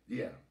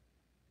 Yeah.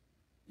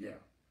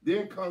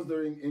 Then comes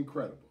the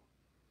incredible.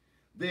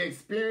 They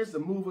experienced the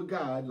move of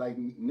God like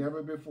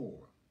never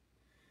before.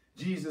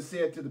 Jesus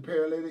said to the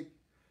paralytic,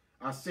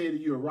 I say to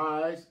you,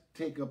 arise,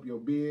 take up your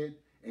bed,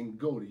 and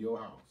go to your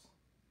house.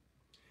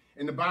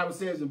 And the Bible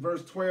says in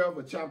verse 12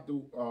 of chapter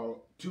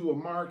 2 of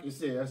Mark, it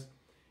says,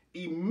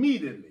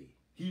 immediately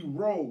he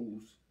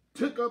rose,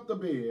 took up the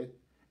bed,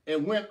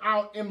 and went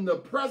out in the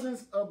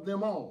presence of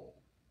them all,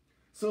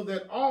 so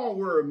that all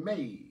were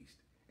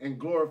amazed and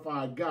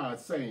glorified God,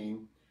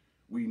 saying,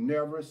 we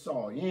never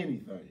saw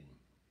anything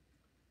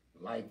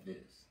like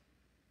this.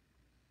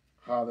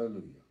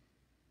 Hallelujah.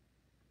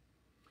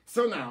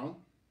 So now,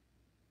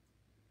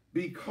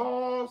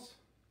 because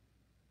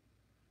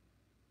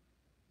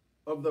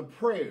of the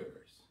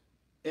prayers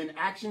and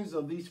actions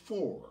of these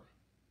four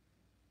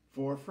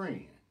for a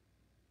friend,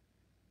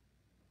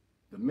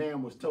 the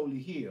man was totally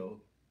healed,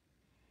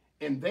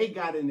 and they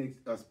got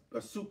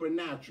a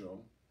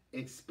supernatural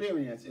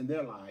experience in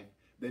their life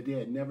that they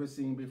had never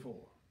seen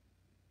before.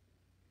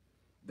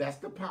 That's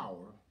the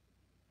power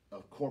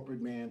of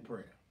corporate man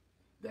prayer.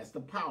 That's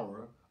the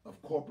power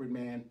of corporate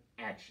man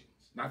actions.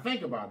 Now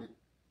think about it.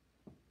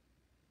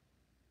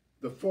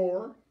 The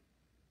 4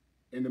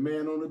 and the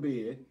man on the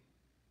bed,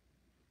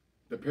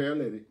 the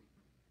paralytic,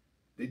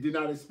 they did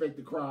not expect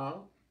the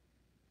crowd.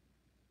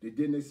 They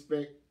didn't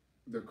expect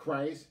the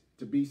Christ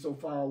to be so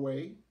far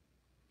away.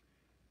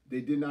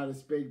 They did not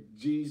expect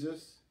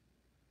Jesus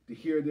to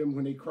hear them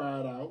when they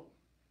cried out.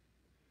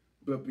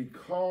 But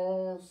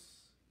because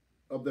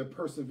of their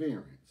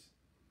perseverance,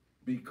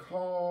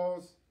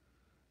 because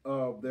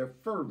of their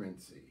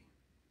fervency,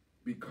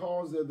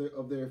 because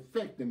of their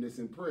effectiveness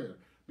in prayer,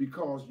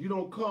 because you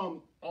don't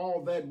come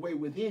all that way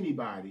with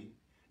anybody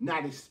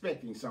not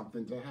expecting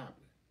something to happen.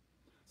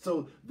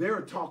 So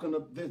they're talking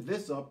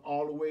this up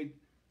all the way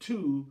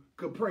to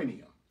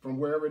Capernaum from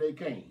wherever they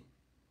came.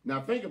 Now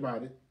think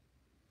about it.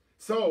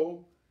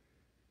 So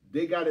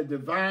they got a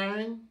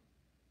divinely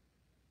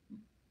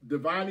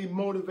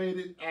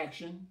motivated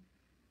action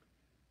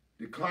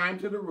to climb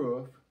to the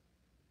roof,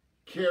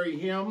 carry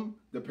him,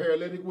 the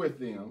paralytic, with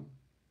them,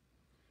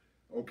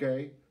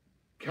 okay,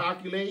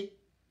 calculate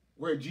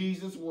where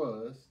Jesus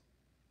was,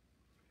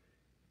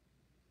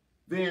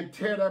 then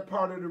tear that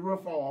part of the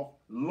roof off,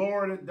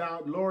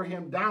 lower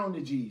him down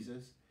to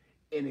Jesus,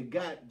 and it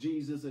got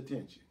Jesus'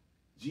 attention.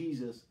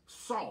 Jesus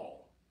saw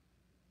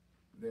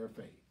their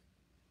faith.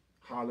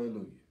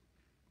 Hallelujah.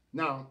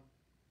 Now,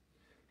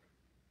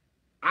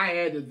 I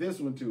added this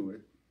one to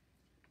it.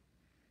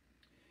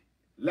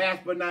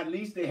 Last but not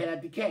least, they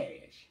had the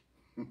cash.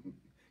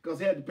 Because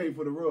they had to pay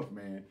for the roof,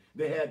 man.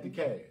 They had the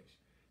cash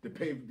to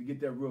pay to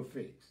get that roof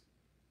fixed.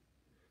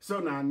 So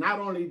now, not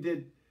only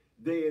did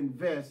they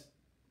invest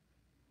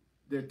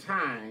their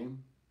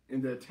time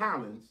and their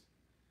talents,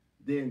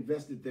 they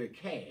invested their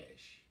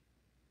cash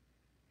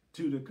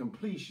to the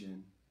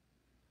completion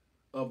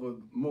of a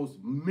most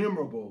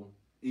memorable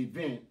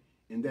event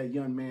in that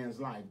young man's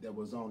life that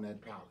was on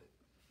that pallet.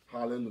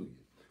 Hallelujah.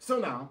 So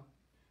now,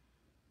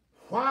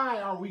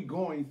 why are we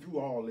going through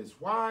all this?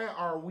 Why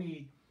are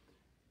we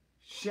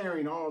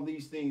sharing all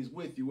these things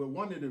with you? Well,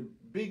 one of the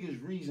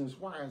biggest reasons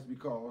why is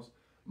because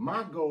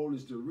my goal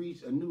is to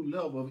reach a new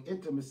level of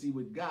intimacy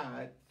with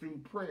God through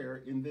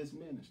prayer in this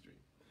ministry.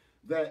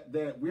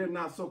 That we're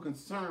not so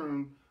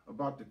concerned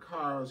about the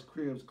cars,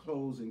 cribs,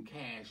 clothes, and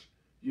cash,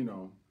 you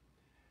know,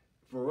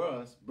 for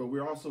us, but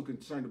we're also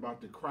concerned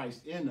about the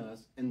Christ in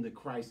us and the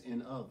Christ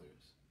in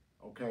others.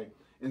 Okay?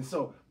 And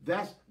so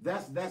that's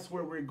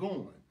where we're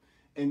going.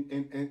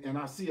 And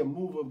I see a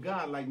move of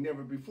God like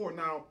never before.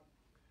 Now,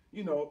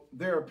 you know,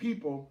 there are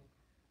people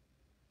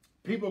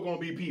gonna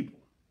be people.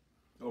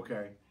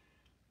 Okay?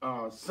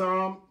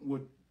 Some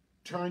would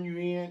tune you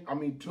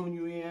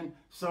in.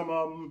 Some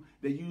of them,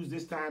 they use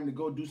this time to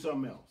go do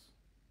something else.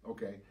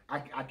 Okay,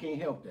 I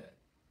can't help that.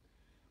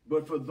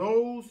 But for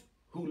those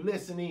who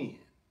listen in,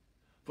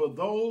 for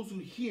those who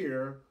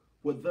hear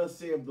what thus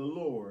saith the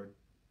Lord,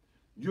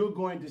 you're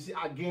going to see,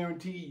 I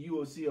guarantee you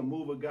will see a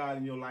move of God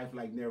in your life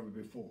like never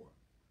before.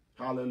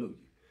 Hallelujah.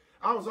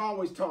 I was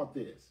always taught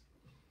this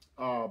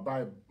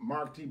by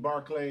Mark T.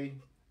 Barclay.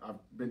 I've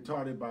been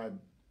taught it by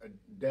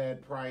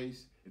Dad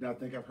Price, and I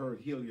think I've heard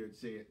Hilliard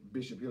say it,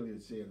 Bishop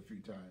Hilliard say it a few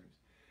times,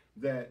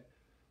 that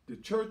the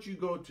church you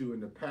go to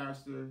and the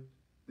pastor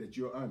that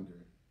you're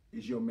under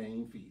is your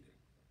main feeder.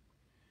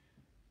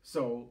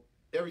 So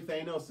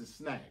everything else is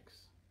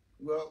snacks.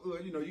 Well,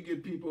 you know, you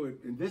get people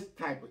in this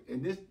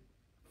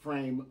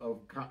frame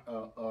of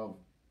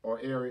or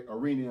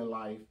arena in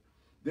life,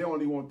 they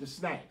only want the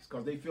snacks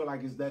because they feel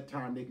like it's that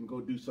time they can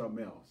go do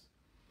something else.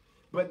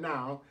 But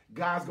now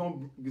God's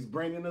is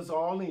bringing us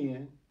all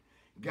in.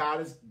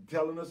 God is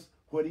telling us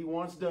what He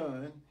wants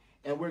done,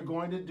 and we're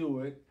going to do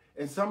it.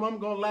 And some of them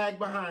going to lag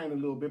behind a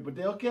little bit, but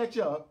they'll catch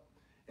up,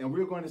 and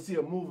we're going to see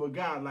a move of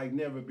God like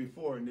never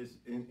before in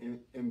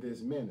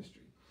this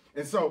ministry.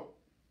 And so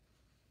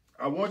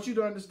I want you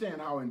to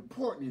understand how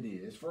important it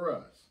is for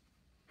us,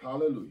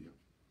 hallelujah,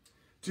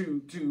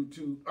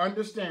 to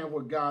understand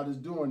what God is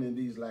doing in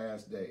these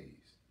last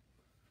days.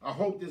 I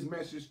hope this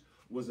message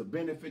was a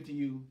benefit to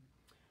you.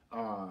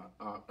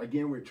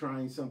 Again, we're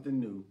trying something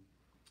new.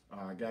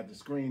 I got the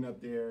screen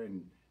up there,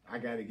 and I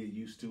got to get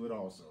used to it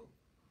also.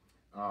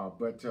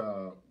 But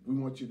we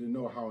want you to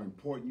know how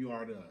important you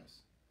are to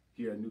us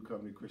here at New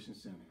Covenant Christian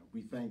Center.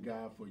 We thank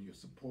God for your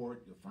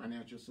support, your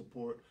financial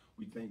support.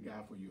 We thank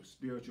God for your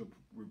spiritual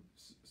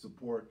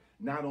support,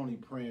 not only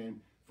praying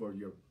for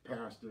your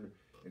pastor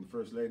and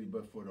first lady,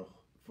 but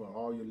for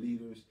all your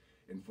leaders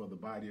and for the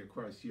body of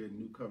Christ here at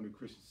New Covenant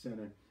Christian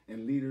Center,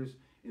 and leaders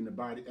in the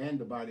body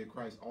of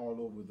Christ all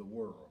over the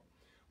world.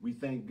 We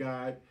thank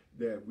God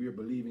that we are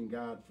believing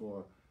God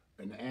for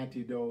an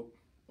antidote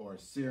or a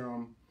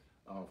serum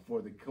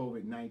for the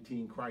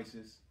COVID-19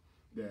 crisis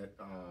that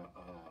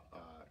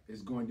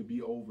is going to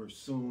be over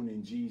soon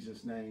in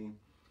Jesus' name.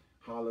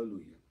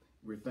 Hallelujah.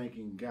 We're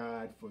thanking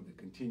God for the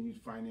continued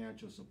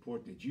financial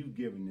support that you've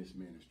given this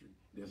ministry.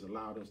 That's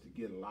allowed us to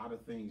get a lot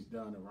of things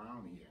done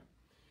around here.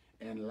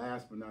 And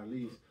last but not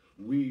least,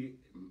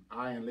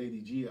 I and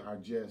Lady G are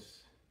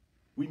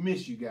we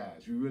miss you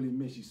guys. We really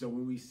miss you. So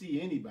when we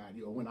see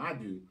anybody, or when I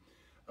do,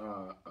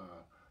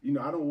 you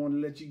know, I don't want to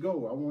let you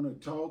go. I want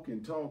to talk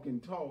and talk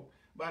and talk.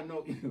 But I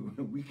know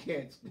we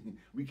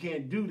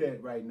can't do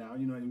that right now.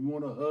 You know, and we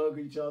want to hug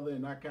each other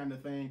and that kind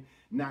of thing.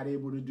 Not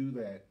able to do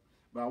that.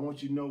 But I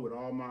want you to know with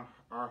all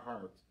our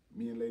hearts,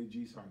 me and Lady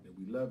G's heart, that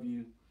we love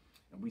you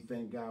and we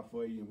thank God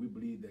for you. And we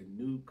believe that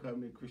New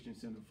Covenant Christian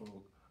Center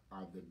folk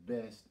are the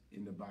best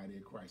in the body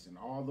of Christ. And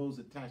all those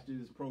attached to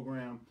this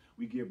program,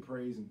 we give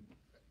praise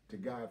to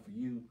God for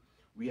you.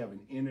 We have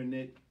an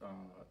internet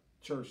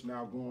church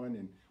now going,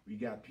 and we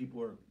got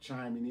people are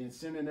chiming in,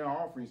 sending their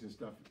offerings and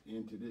stuff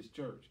into this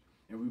church.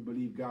 And we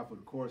believe God for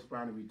the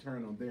corresponding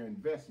return on their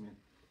investment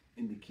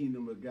in the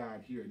kingdom of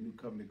God here at New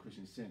Covenant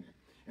Christian Center.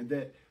 And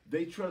that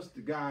they trust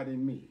the God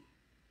in me,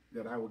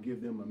 that I will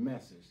give them a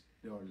message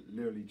that will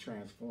literally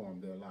transform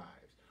their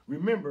lives.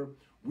 Remember,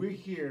 we're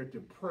here to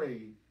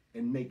pray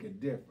and make a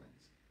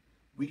difference.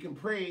 We can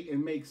pray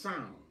and make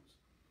sounds,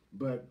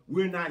 but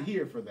we're not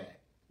here for that.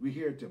 We're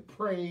here to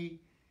pray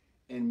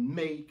and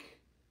make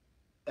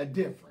a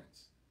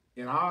difference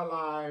in our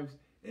lives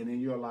and in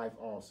your life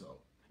also.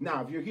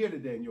 Now, if you're here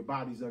today and your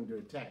body's under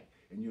attack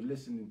and you're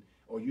listening,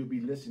 or you'll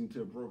be listening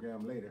to a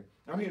program later,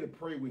 I'm here to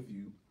pray with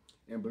you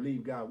and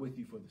believe God with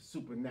you for the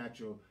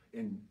supernatural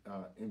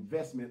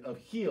investment of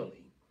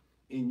healing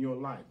in your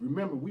life.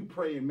 Remember, we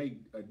pray and make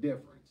a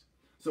difference.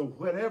 So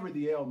whatever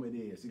the ailment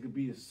is, it could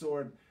be a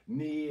sore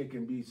knee, it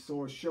can be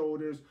sore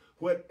shoulders,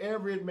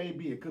 whatever it may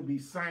be, it could be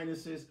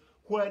sinuses,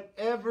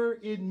 whatever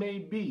it may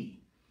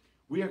be,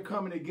 we are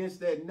coming against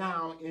that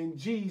now in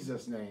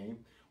Jesus' name.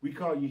 We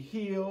call you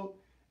healed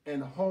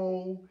and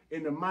whole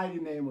in the mighty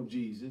name of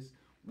Jesus.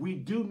 We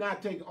do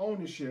not take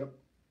ownership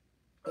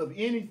of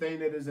anything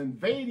that is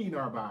invading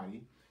our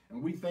body.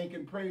 And we thank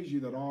and praise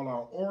you that all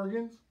our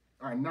organs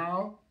are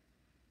now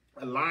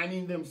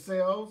aligning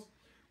themselves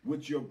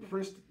with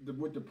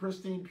the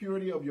pristine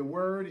purity of your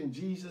word in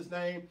Jesus'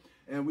 name.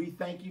 And we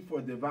thank you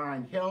for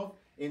divine health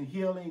and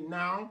healing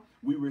now.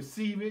 We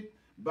receive it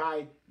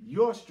by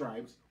your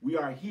stripes. We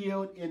are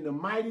healed in the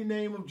mighty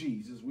name of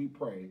Jesus, we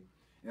pray.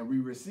 And we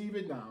receive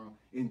it now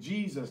in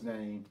Jesus'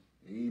 name.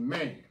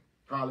 Amen.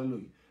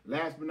 Hallelujah.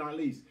 Last but not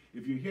least,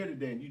 if you're here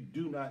today and you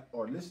do not,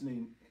 or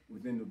listening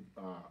within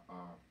the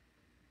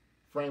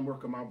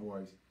framework of my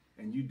voice,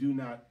 and you do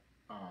not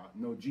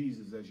know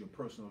Jesus as your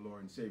personal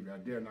Lord and Savior, I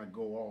dare not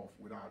go off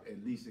without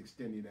at least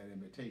extending that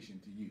invitation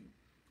to you.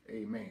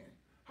 Amen.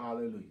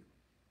 Hallelujah.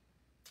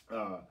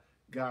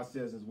 God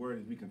says his word,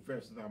 as we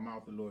confess with our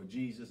mouth the Lord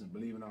Jesus and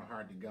believe in our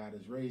heart that God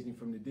has raised him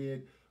from the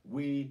dead,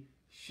 we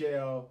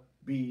shall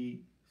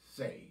be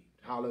saved.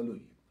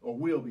 Hallelujah. Or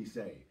will be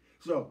saved.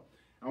 So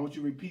I want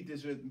you to repeat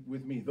this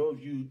with me. Those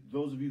of you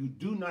who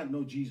do not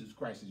know Jesus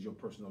Christ as your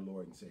personal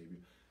Lord and Savior,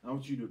 I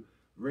want you to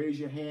Raise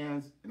your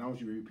hands, and I want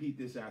you to repeat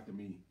this after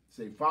me.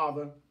 Say,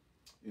 Father,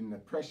 in the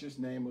precious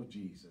name of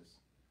Jesus,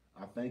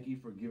 I thank you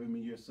for giving me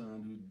your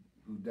son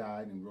who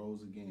died and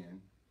rose again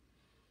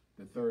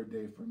the third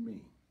day for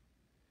me.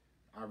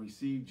 I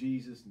receive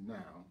Jesus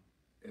now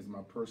as my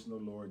personal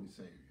Lord and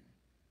Savior.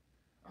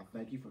 I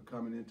thank you for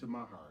coming into my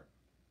heart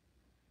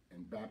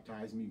and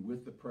baptize me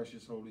with the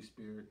precious Holy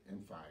Spirit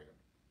and fire.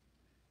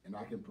 And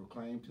I can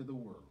proclaim to the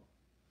world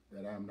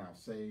that I am now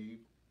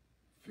saved,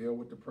 filled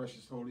with the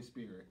precious Holy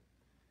Spirit,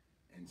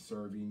 and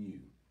serving you.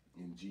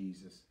 In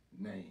Jesus'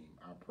 name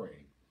I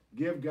pray.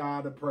 Give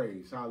God a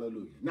praise.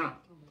 Hallelujah. Now,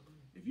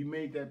 if you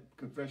made that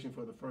confession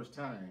for the first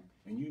time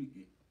and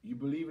you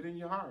believe it in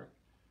your heart,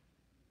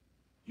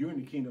 you're in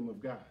the kingdom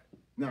of God.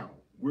 Now,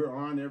 we're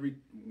on every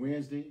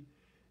Wednesday,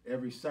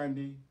 every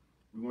Sunday.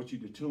 We want you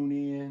to tune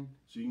in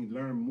so you can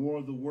learn more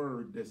of the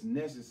word that's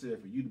necessary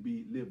for you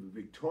to live a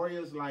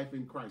victorious life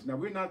in Christ. Now,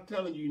 we're not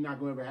telling you you're not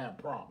going to ever have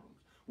problems.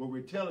 What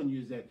we're telling you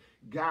is that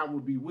God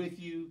will be with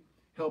you,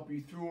 help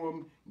you through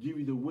them, give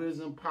you the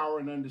wisdom, power,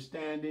 and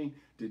understanding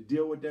to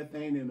deal with that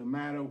thing in a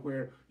matter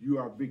where you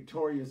are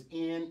victorious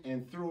in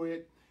and through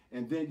it,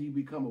 and then you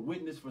become a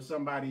witness for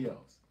somebody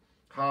else.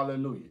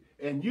 Hallelujah.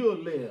 And you'll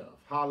live,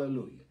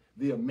 hallelujah,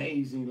 the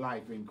amazing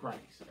life in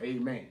Christ.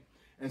 Amen.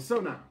 And so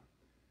now,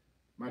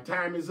 my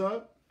time is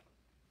up.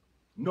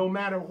 No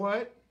matter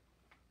what,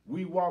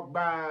 we walk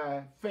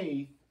by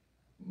faith,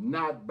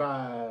 not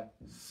by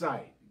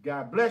sight.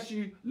 God bless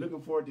you.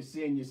 Looking forward to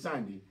seeing you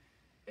Sunday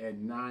at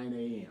 9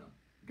 a.m.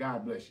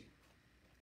 God bless you.